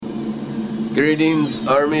Greetings,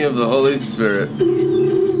 army of the Holy Spirit,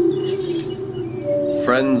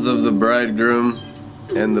 friends of the bridegroom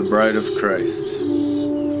and the bride of Christ.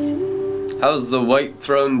 How's the white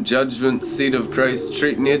throne judgment seat of Christ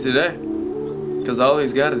treating you today? Because all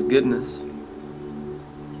he's got is goodness.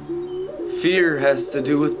 Fear has to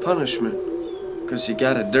do with punishment, because you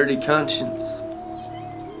got a dirty conscience.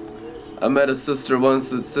 I met a sister once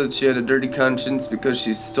that said she had a dirty conscience because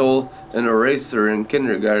she stole an eraser in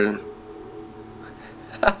kindergarten.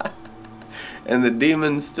 And the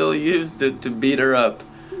demon still used it to beat her up.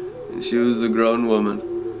 And she was a grown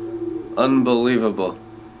woman. Unbelievable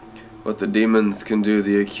what the demons can do.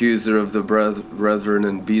 The accuser of the brethren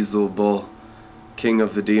and Beelzebul, king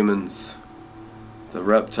of the demons. The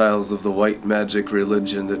reptiles of the white magic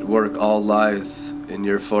religion that work all lies in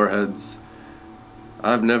your foreheads.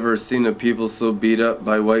 I've never seen a people so beat up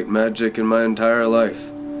by white magic in my entire life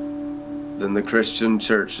than the Christian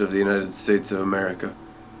Church of the United States of America.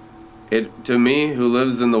 To me, who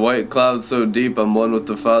lives in the white cloud so deep, I'm one with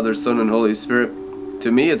the Father, Son, and Holy Spirit.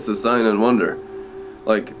 To me, it's a sign and wonder.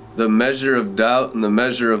 Like the measure of doubt and the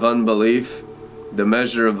measure of unbelief, the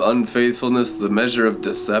measure of unfaithfulness, the measure of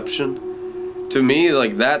deception. To me,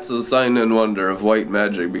 like that's a sign and wonder of white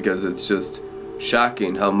magic, because it's just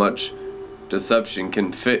shocking how much deception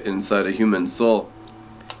can fit inside a human soul.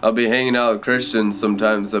 I'll be hanging out with Christians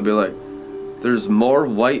sometimes. I'll be like, there's more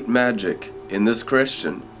white magic in this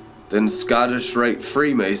Christian than Scottish Rite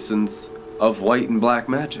Freemasons of white and black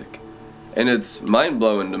magic. And it's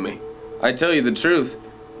mind-blowing to me. I tell you the truth,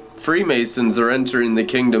 Freemasons are entering the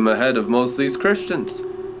kingdom ahead of most of these Christians.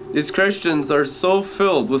 These Christians are so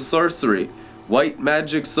filled with sorcery, white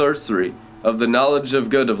magic sorcery, of the knowledge of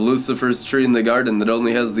good, of Lucifer's tree in the garden that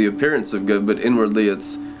only has the appearance of good, but inwardly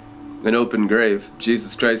it's an open grave.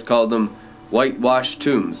 Jesus Christ called them whitewashed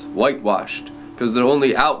tombs, whitewashed, because they're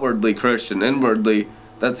only outwardly Christian. Inwardly,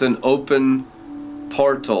 that's an open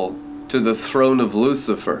portal to the throne of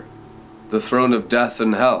Lucifer, the throne of death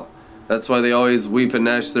and hell. That's why they always weep and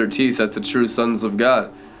gnash their teeth at the true sons of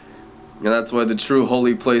God. And that's why the true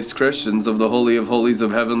holy place Christians of the Holy of Holies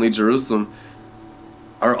of heavenly Jerusalem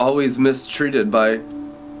are always mistreated by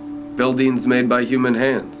buildings made by human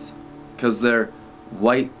hands, because they're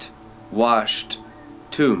whitewashed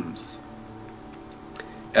tombs.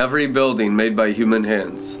 Every building made by human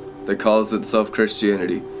hands that calls itself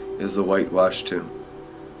Christianity is a whitewashed tomb.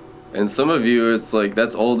 And some of you, it's like,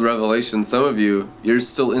 that's old revelation. Some of you, you're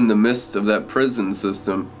still in the midst of that prison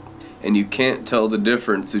system, and you can't tell the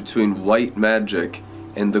difference between white magic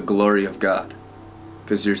and the glory of God,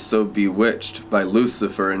 because you're so bewitched by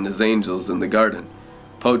Lucifer and his angels in the garden.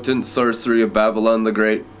 Potent sorcery of Babylon the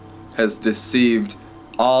Great has deceived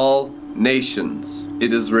all nations,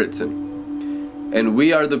 it is written. And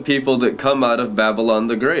we are the people that come out of Babylon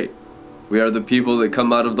the Great. We are the people that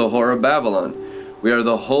come out of the whore of Babylon. We are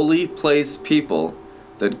the holy place people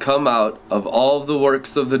that come out of all the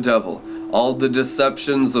works of the devil, all the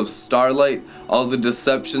deceptions of starlight, all the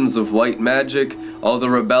deceptions of white magic, all the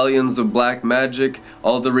rebellions of black magic,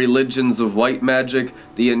 all the religions of white magic.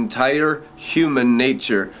 The entire human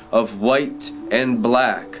nature of white and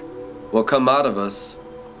black will come out of us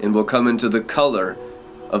and will come into the color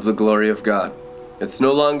of the glory of God. It's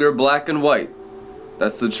no longer black and white.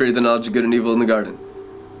 That's the tree of the knowledge of good and evil in the garden.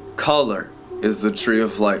 Color is the tree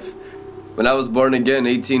of life. When I was born again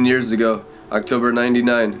 18 years ago, October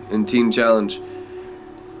 99, in Teen Challenge,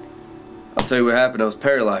 I'll tell you what happened. I was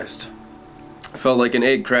paralyzed. I felt like an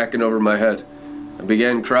egg cracking over my head. I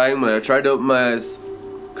began crying when I tried to open my eyes.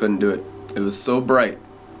 Couldn't do it. It was so bright.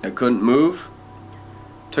 I couldn't move.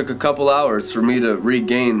 It took a couple hours for me to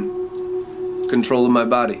regain control of my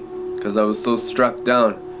body, because I was so struck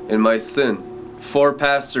down in my sin. 4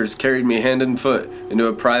 pastors carried me hand and foot into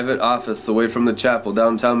a private office away from the chapel,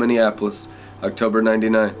 downtown Minneapolis, October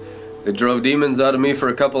 99. They drove demons out of me for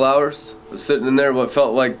a couple hours. I was sitting in there what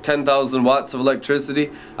felt like 10,000 watts of electricity.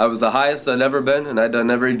 I was the highest I'd ever been, and I'd done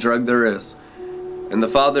every drug there is. And the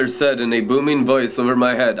Father said in a booming voice over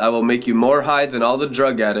my head, I will make you more high than all the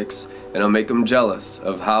drug addicts, and I'll make them jealous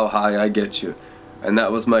of how high I get you. And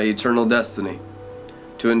that was my eternal destiny,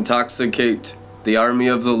 to intoxicate the army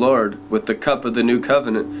of the Lord with the cup of the new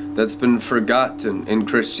covenant that's been forgotten in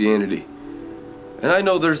Christianity. And I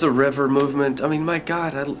know there's a river movement. I mean, my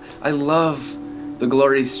God, I love the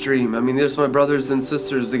glory stream. I mean, there's my brothers and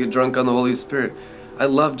sisters that get drunk on the Holy Spirit. I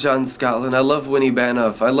love John Scotland. I love Winnie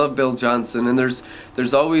Banoff. I love Bill Johnson. And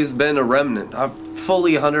there's always been a remnant. I'm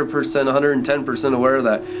fully 100%, 110% aware of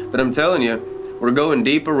that. But I'm telling you, we're going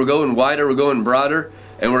deeper, we're going wider, we're going broader.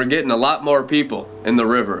 And we're getting a lot more people in the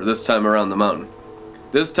river this time around the mountain.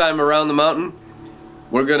 This time around the mountain,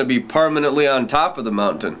 we're going to be permanently on top of the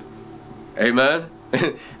mountain. Amen?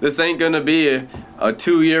 This ain't going to be a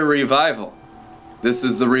 2-year revival. This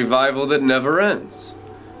is the revival that never ends.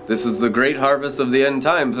 This is the great harvest of the end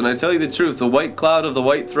times. And I tell you the truth, the white cloud of the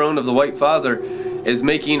white throne of the white Father is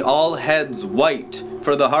making all heads white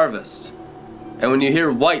for the harvest. And when you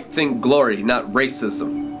hear white, think glory, not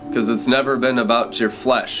racism. Because it's never been about your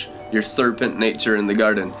flesh. Your serpent nature in the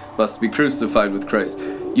garden must be crucified with Christ.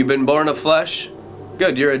 You've been born of flesh?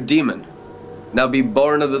 Good, you're a demon. Now be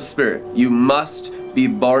born of the Spirit. You must be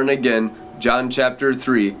born again. John chapter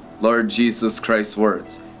 3, Lord Jesus Christ's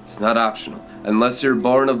words. It's not optional. Unless you're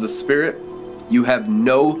born of the Spirit, you have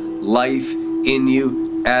no life in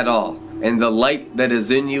you at all. And the light that is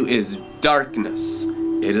in you is darkness.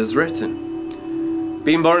 It is written.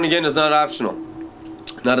 Being born again is not optional.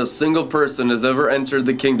 Not a single person has ever entered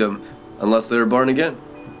the kingdom unless they were born again.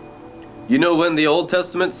 You know when the Old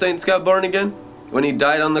Testament saints got born again? When he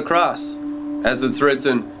died on the cross. As it's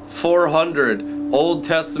written, 400 Old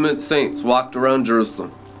Testament saints walked around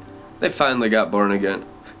Jerusalem. They finally got born again.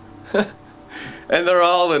 And they're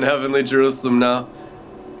all in heavenly Jerusalem now.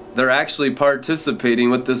 They're actually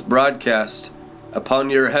participating with this broadcast upon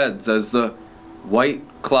your heads as the white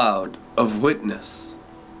cloud of witness.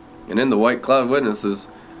 And in the white cloud of witnesses,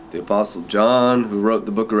 the Apostle John, who wrote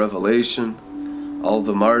the book of Revelation, all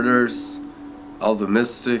the martyrs, all the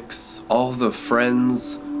mystics, all the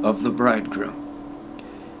friends of the bridegroom.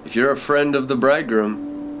 If you're a friend of the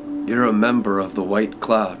bridegroom, you're a member of the white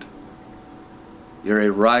cloud. You're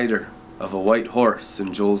a rider of a white horse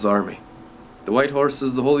in Joel's army. The white horse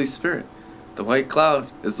is the Holy Spirit. The white cloud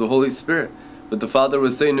is the Holy Spirit. But the Father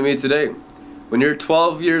was saying to me today, when you're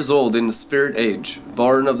 12 years old in spirit age,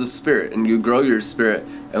 born of the Spirit, and you grow your spirit,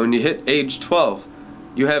 and when you hit age 12,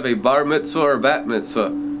 you have a bar mitzvah or bat mitzvah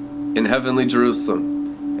in heavenly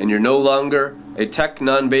Jerusalem. And you're no longer a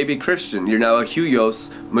teknon baby Christian. You're now a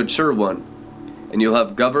huios, mature one. And you'll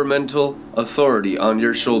have governmental authority on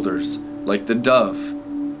your shoulders, like the dove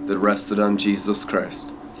that rested on Jesus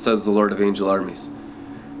Christ, says the Lord of angel armies.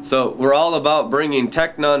 So we're all about bringing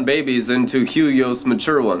teknon babies into huios,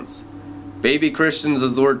 mature ones. Baby Christians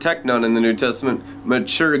is the word teknon in the New Testament.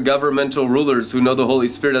 Mature governmental rulers who know the Holy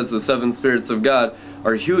Spirit as the 7 spirits of God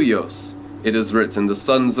are huios. It is written, the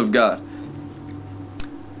sons of God.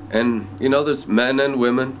 And, you know, there's men and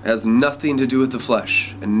women, has nothing to do with the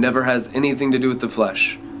flesh, and never has anything to do with the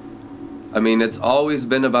flesh. I mean, it's always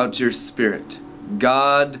been about your spirit.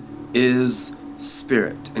 God is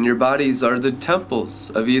spirit, and your bodies are the temples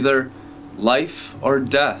of either life or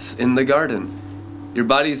death in the garden. Your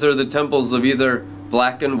bodies are the temples of either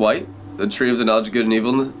black and white, the tree of the knowledge of good and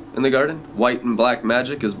evil in the garden. White and black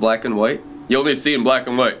magic is black and white. You only see in black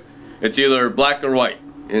and white. It's either black or white,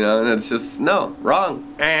 you know, and it's just, no, wrong.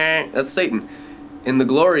 That's Satan. In the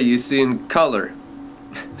glory, you see in color.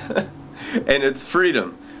 And it's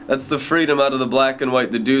freedom. That's the freedom out of the black and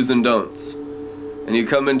white, the do's and don'ts. And you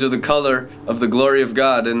come into the color of the glory of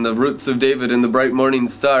God and the roots of David and the bright morning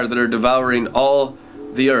star that are devouring all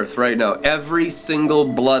the earth right now. Every single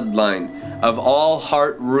bloodline of all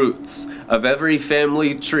heart roots of every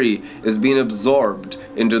family tree is being absorbed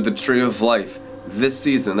into the tree of life this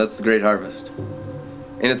season. That's the great harvest.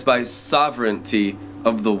 And it's by sovereignty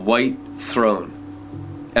of the white throne.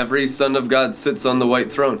 Every son of God sits on the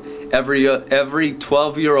white throne. Every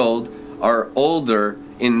 12-year-old or older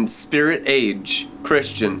in spirit age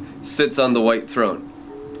Christian sits on the white throne.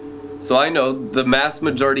 So I know the mass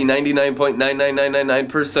majority,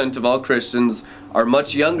 99.99999% of all Christians are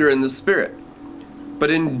much younger in the spirit. But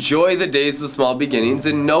enjoy the days of small beginnings,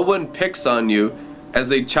 and no one picks on you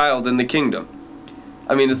as a child in the kingdom.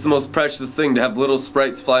 I mean, it's the most precious thing to have little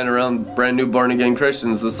sprites flying around, brand new born again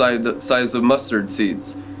Christians the size of mustard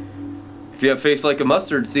seeds. If you have faith like a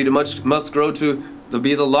mustard seed, it must grow to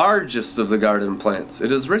be the largest of the garden plants.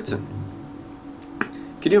 It is written.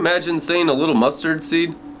 Can you imagine saying a little mustard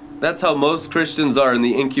seed? That's how most Christians are in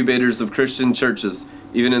the incubators of Christian churches,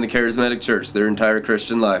 even in the charismatic church, their entire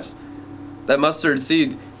Christian lives. That mustard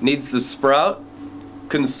seed needs to sprout,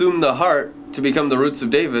 consume the heart to become the roots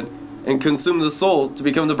of David, and consume the soul to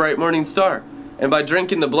become the bright morning star. And by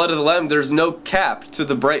drinking the blood of the Lamb, there's no cap to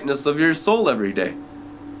the brightness of your soul every day.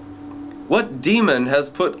 What demon has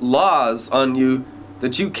put laws on you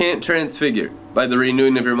that you can't transfigure by the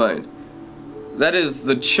renewing of your mind? That is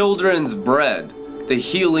the children's bread, the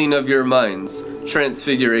healing of your mind's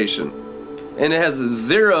transfiguration. And it has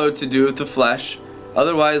zero to do with the flesh.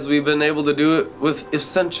 Otherwise, we've been able to do it with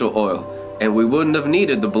essential oil, and we wouldn't have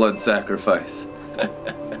needed the blood sacrifice.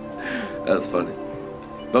 That's funny.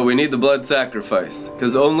 But we need the blood sacrifice,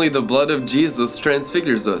 because only the blood of Jesus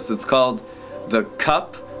transfigures us. It's called the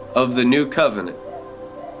cup of the new covenant.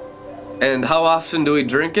 And how often do we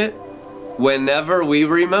drink it? Whenever we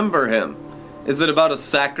remember him. Is it about a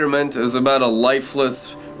sacrament? Is it about a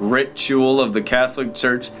lifeless ritual of the Catholic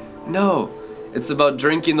Church? No. It's about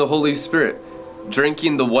drinking the Holy Spirit,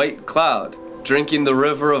 drinking the white cloud, drinking the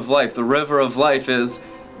river of life. The river of life is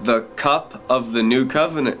the cup of the new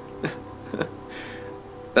covenant.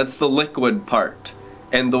 That's the liquid part.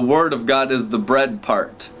 And the Word of God is the bread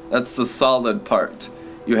part. That's the solid part.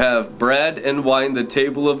 You have bread and wine, the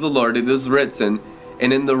table of the Lord, it is written.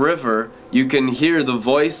 And in the river, you can hear the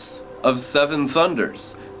voice of seven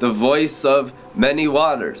thunders, the voice of many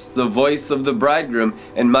waters, the voice of the bridegroom.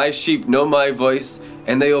 And my sheep know my voice,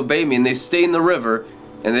 and they obey me, and they stay in the river,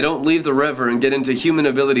 and they don't leave the river and get into human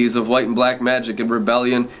abilities of white and black magic and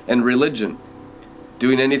rebellion and religion,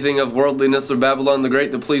 doing anything of worldliness or Babylon the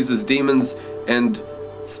Great that pleases demons and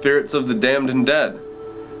spirits of the damned and dead.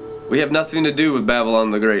 We have nothing to do with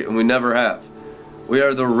Babylon the Great, and we never have. We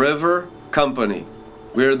are the river company.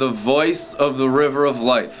 We are the voice of the river of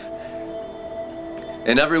life.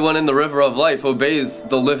 And everyone in the river of life obeys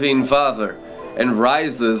the living Father and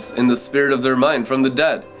rises in the spirit of their mind from the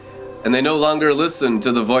dead. And they no longer listen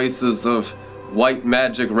to the voices of white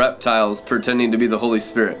magic reptiles pretending to be the Holy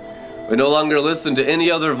Spirit. We no longer listen to any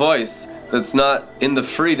other voice that's not in the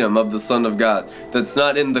freedom of the Son of God, that's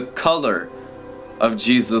not in the color of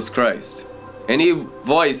Jesus Christ. Any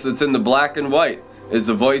voice that's in the black and white is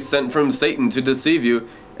a voice sent from Satan to deceive you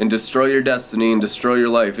and destroy your destiny and destroy your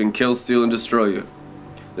life and kill, steal, and destroy you.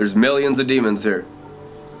 There's millions of demons here.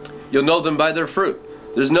 You'll know them by their fruit.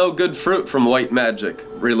 There's no good fruit from white magic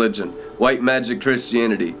religion, white magic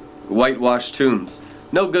Christianity, whitewashed tombs.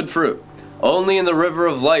 No good fruit. Only in the river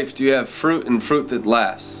of life do you have fruit and fruit that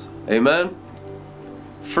lasts. Amen?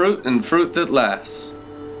 Fruit and fruit that lasts.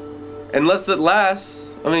 Unless it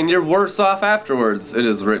lasts, you're worse off afterwards, it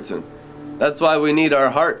is written. That's why we need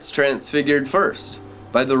our hearts transfigured first,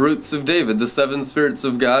 by the roots of David, the seven spirits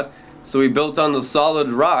of God. So we built on the solid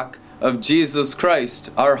rock of Jesus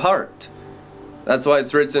Christ, our heart. That's why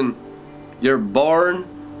it's written, you're born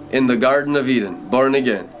in the Garden of Eden, born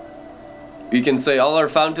again. You can say all our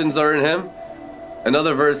fountains are in him.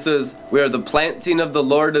 Another verse says, we are the planting of the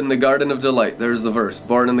Lord in the garden of delight. There's the verse,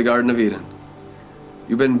 born in the Garden of Eden.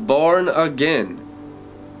 You've been born again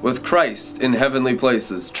with Christ in heavenly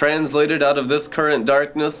places, translated out of this current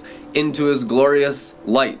darkness into his glorious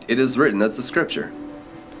light. It is written, that's the scripture.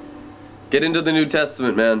 Get into the New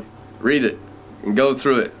Testament, man. Read it and go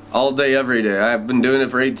through it all day, every day. I've been doing it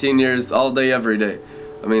for 18 years, all day, every day.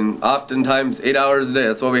 Oftentimes 8 hours a day.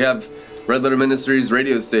 That's why we have Red Letter Ministries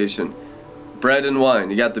radio station. Bread and wine.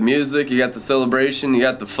 You got the music, you got the celebration, you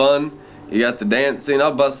got the fun, you got the dancing.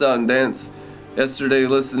 I'll bust out and dance. Yesterday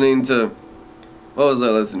listening to, what was I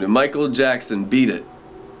listening to? Michael Jackson, Beat It.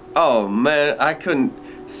 Oh man, I couldn't,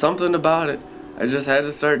 something about it. I just had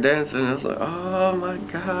to start dancing. I was like, oh my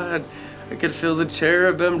God. I could feel the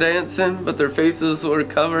cherubim dancing, but their faces were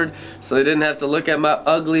covered, so they didn't have to look at my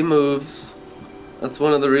ugly moves. That's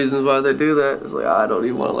one of the reasons why they do that. It's like, I don't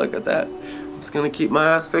even want to look at that. I'm just going to keep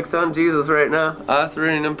my eyes fixed on Jesus right now,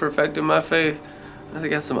 authoring and perfecting my faith. I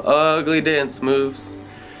got some ugly dance moves.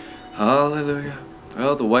 Hallelujah.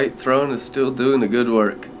 Well, the white throne is still doing a good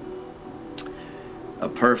work. A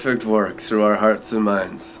perfect work through our hearts and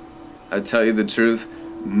minds. I tell you the truth,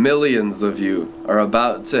 millions of you are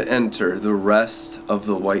about to enter the rest of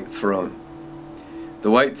the white throne.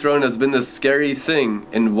 The white throne has been the scary thing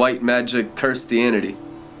in white magic Christianity,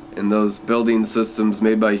 in those building systems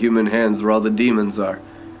made by human hands where all the demons are.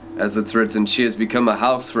 As it's written, she has become a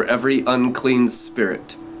house for every unclean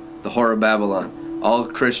spirit, the whore of Babylon, all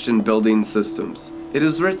Christian building systems. It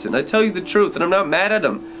is written. I tell you the truth, and I'm not mad at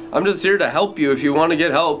them. I'm just here to help you if you want to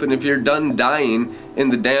get help, and if you're done dying in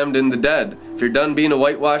the damned and the dead. If you're done being a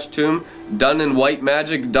whitewashed tomb, done in white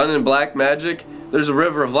magic, done in black magic, there's a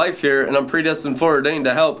river of life here, and I'm predestined foreordained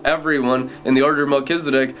to help everyone in the order of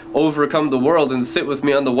Melchizedek overcome the world and sit with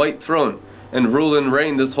me on the white throne and rule and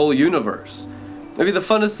reign this whole universe. Maybe the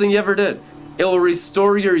funnest thing you ever did. It will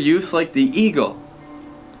restore your youth like the eagle,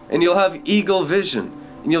 and you'll have eagle vision,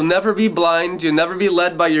 and you'll never be blind. You'll never be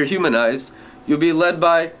led by your human eyes. You'll be led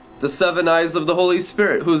by the seven eyes of the Holy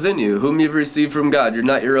Spirit who's in you, whom you've received from God. You're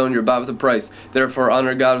not your own, you're bought with a price. Therefore,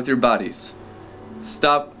 honor God with your bodies.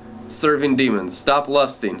 Stop serving demons. Stop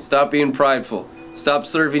lusting. Stop being prideful. Stop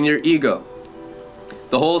serving your ego.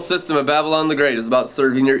 The whole system of Babylon the Great is about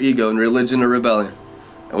serving your ego in religion or rebellion.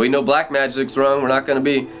 And we know black magic's wrong. We're not going to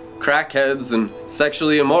be crackheads and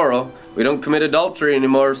sexually immoral. We don't commit adultery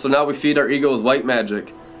anymore, so now we feed our ego with white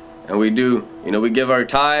magic. and we do, we give our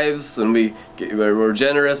tithes, and we're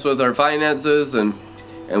generous with our finances, and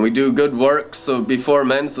we do good works so before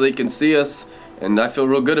men so they can see us. And I feel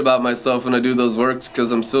real good about myself when I do those works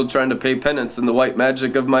because I'm still trying to pay penance in the white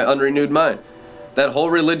magic of my unrenewed mind. That whole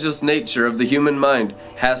religious nature of the human mind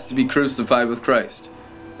has to be crucified with Christ.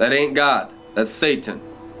 That ain't God. That's Satan.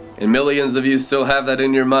 And millions of you still have that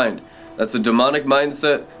in your mind. That's a demonic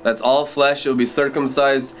mindset. That's all flesh. You'll be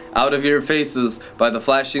circumcised out of your faces by the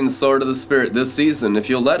flashing sword of the Spirit this season if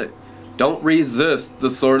you'll let it. Don't resist the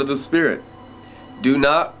sword of the Spirit. Do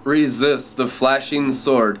not resist the flashing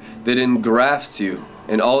sword that engrafts you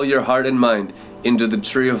in all your heart and mind into the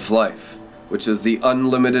tree of life, which is the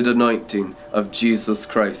unlimited anointing of Jesus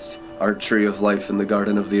Christ, our tree of life in the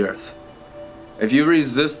garden of the earth. If you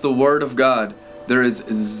resist the word of God, there is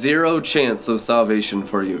zero chance of salvation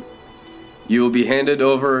for you. You will be handed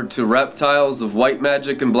over to reptiles of white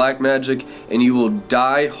magic and black magic, and you will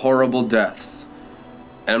die horrible deaths.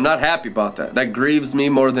 And I'm not happy about that. That grieves me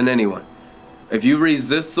more than anyone. If you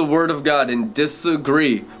resist the word of God and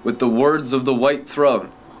disagree with the words of the white throne,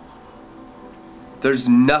 there's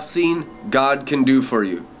nothing God can do for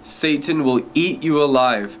you. Satan will eat you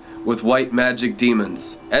alive with white magic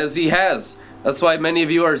demons, as he has. That's why many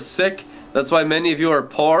of you are sick. That's why many of you are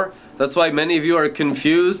poor. That's why many of you are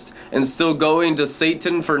confused and still going to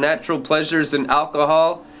Satan for natural pleasures and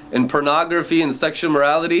alcohol and pornography and sexual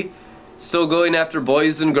morality. Still going after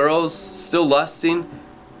boys and girls, still lusting.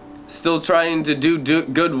 Still trying to do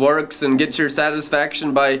good works and get your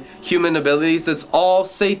satisfaction by human abilities. It's all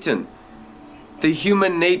Satan. The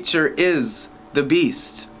human nature is the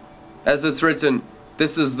beast. As it's written,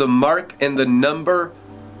 this is the mark and the number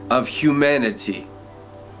of humanity.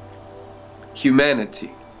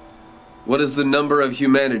 Humanity. What is the number of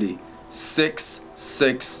humanity?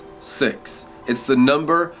 666. It's the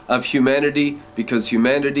number of humanity because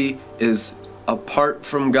humanity is apart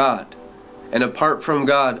from God. And apart from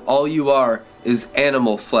God, all you are is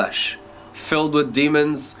animal flesh, filled with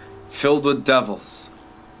demons, filled with devils.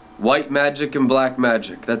 White magic and black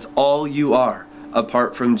magic. That's all you are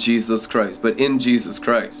apart from Jesus Christ. But in Jesus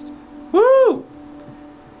Christ, woo!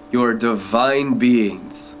 You are divine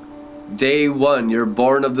beings. Day one, you're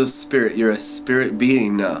born of the Spirit. You're a spirit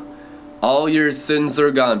being now. All your sins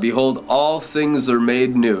are gone. Behold, all things are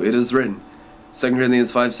made new. It is written, 2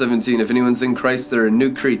 Corinthians 5:17, if anyone's in Christ, they're a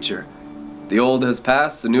new creature. The old has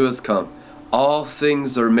passed, the new has come. All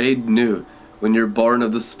things are made new when you're born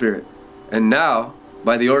of the Spirit. And now,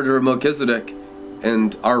 by the order of Melchizedek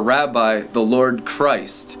and our Rabbi, the Lord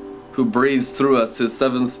Christ, who breathes through us his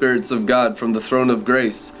seven spirits of God from the throne of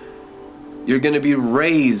grace, you're going to be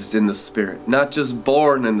raised in the Spirit. Not just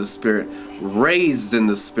born in the Spirit, raised in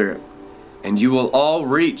the Spirit. And you will all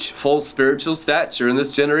reach full spiritual stature in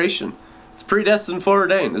this generation. It's predestined,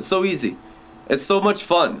 foreordained. It's so easy. It's so much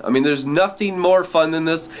fun. I mean, there's nothing more fun than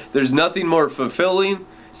this. There's nothing more fulfilling.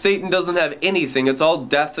 Satan doesn't have anything. It's all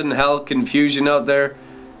death and hell, confusion out there.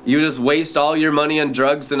 You just waste all your money on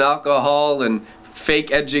drugs and alcohol and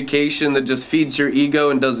fake education that just feeds your ego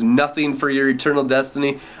and does nothing for your eternal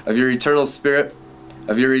destiny, of your eternal spirit,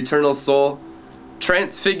 of your eternal soul.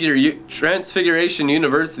 Transfiguration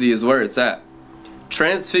University is where it's at.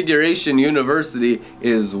 Transfiguration University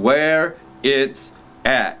is where it's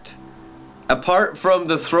at. Apart from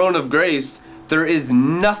the throne of grace, there is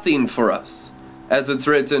nothing for us. As it's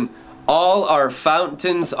written, all our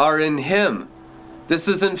fountains are in him. This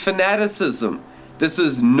isn't fanaticism. This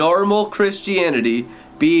is normal Christianity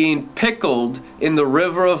being pickled in the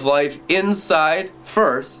river of life, inside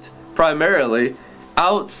first, primarily,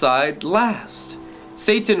 outside last.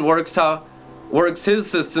 Satan works his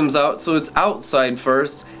systems out so it's outside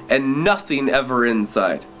first and nothing ever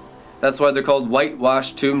inside. That's why they're called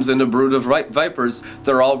whitewashed tombs and a brood of vipers.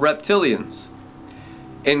 They're all reptilians.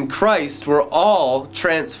 In Christ, we're all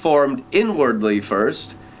transformed inwardly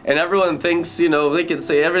first. And everyone thinks, they can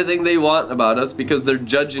say everything they want about us because they're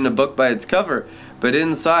judging a book by its cover. But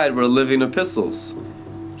inside, we're living epistles.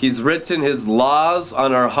 He's written his laws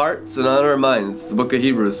on our hearts and on our minds, the book of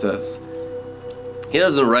Hebrews says. He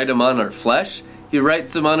doesn't write them on our flesh. He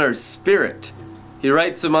writes them on our spirit. He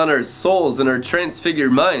writes them on our souls and our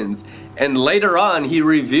transfigured minds. And later on, he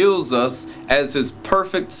reveals us as his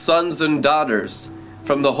perfect sons and daughters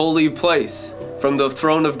from the holy place, from the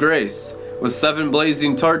throne of grace, with 7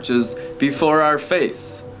 blazing torches before our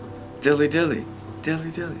face. Dilly dilly, dilly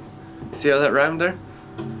dilly. See how that rhymed there?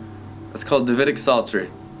 That's called Davidic psaltery.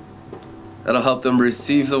 That'll help them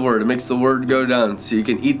receive the word. It makes the word go down so you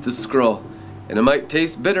can eat the scroll. And it might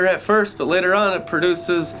taste bitter at first, but later on it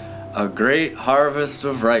produces a great harvest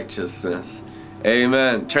of righteousness.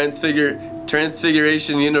 Amen.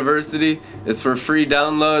 Transfiguration University is for free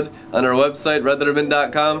download on our website,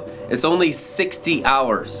 redletterman.com. It's only 60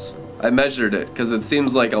 hours. I measured it because it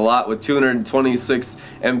seems like a lot with 226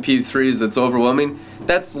 MP3s. That's overwhelming.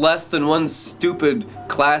 That's less than one stupid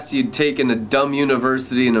class you'd take in a dumb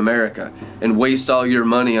university in America and waste all your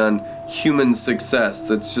money on human success.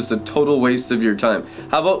 That's just a total waste of your time.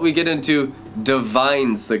 How about we get into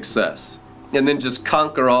divine success and then just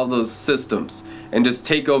conquer all those systems and just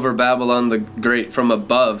take over Babylon the Great from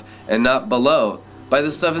above and not below by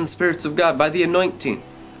the seven spirits of God, by the anointing.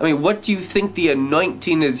 I mean, what do you think the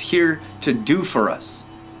anointing is here to do for us,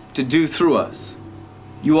 to do through us?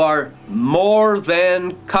 You are more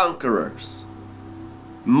than conquerors.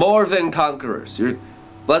 More than conquerors.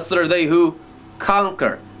 Blessed are they who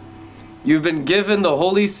conquer. You've been given the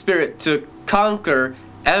Holy Spirit to conquer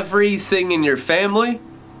everything in your family,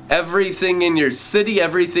 everything in your city,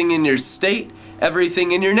 everything in your state,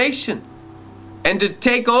 everything in your nation. And to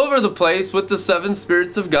take over the place with the seven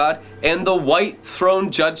spirits of God and the white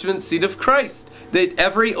throne judgment seat of Christ that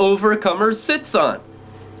every overcomer sits on.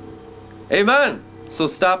 Amen. So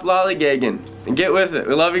stop lollygagging and get with it.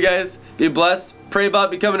 We love you guys. Be blessed. Pray about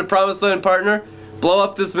becoming a Promised Land partner. Blow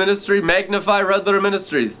up this ministry. Magnify Red Letter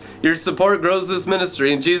Ministries. Your support grows this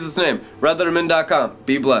ministry. In Jesus' name, redletterman.com.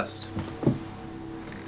 Be blessed.